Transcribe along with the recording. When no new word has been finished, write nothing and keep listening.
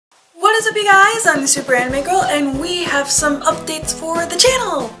What is up, you guys? I'm the SuperAnimeGirl, and we have some updates for the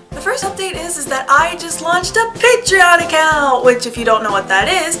channel. The first update is that I just launched a Patreon account, which, if you don't know what that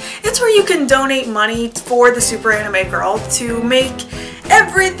is, it's where you can donate money for the SuperAnimeGirl to make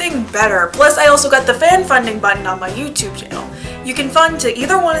everything better. Plus, I also got the fan funding button on my YouTube channel. You can fund to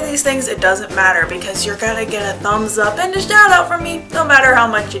either one of these things, it doesn't matter, because you're gonna get a thumbs up and a shout out from me, no matter how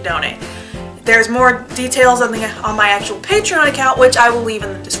much you donate. There's more details on my actual Patreon account, which I will leave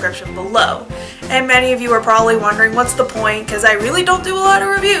in the description below. And many of you are probably wondering what's the point, because I really don't do a lot of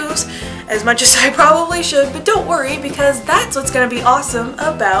reviews, as much as I probably should, but don't worry, because that's what's going to be awesome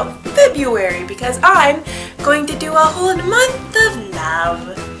about February, because I'm going to do a whole month of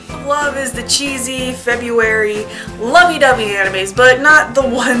love. Love is the cheesy February lovey-dovey animes, but not the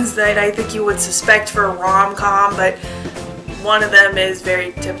ones that I think you would suspect for a rom-com, but one of them is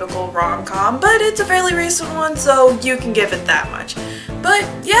very typical rom-com, but it's a fairly recent one, so you can give it that much. But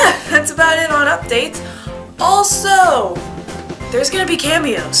yeah, that's about it on updates. Also, there's gonna be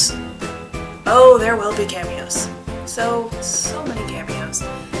cameos. Oh, there will be cameos. So many cameos.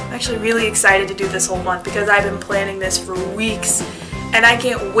 I'm actually really excited to do this whole month because I've been planning this for weeks, and I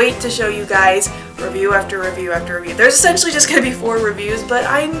can't wait to show you guys review after review after review. There's essentially just going to be 4 reviews, but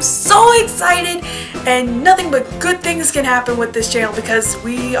I'm so excited, and nothing but good things can happen with this channel because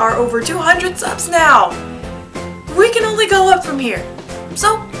we are over 200 subs now. We can only go up from here.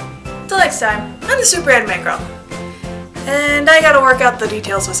 So, till next time, I'm the SuperAnimeGirl, and I gotta work out the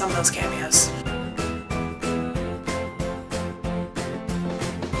details with some of those cameos.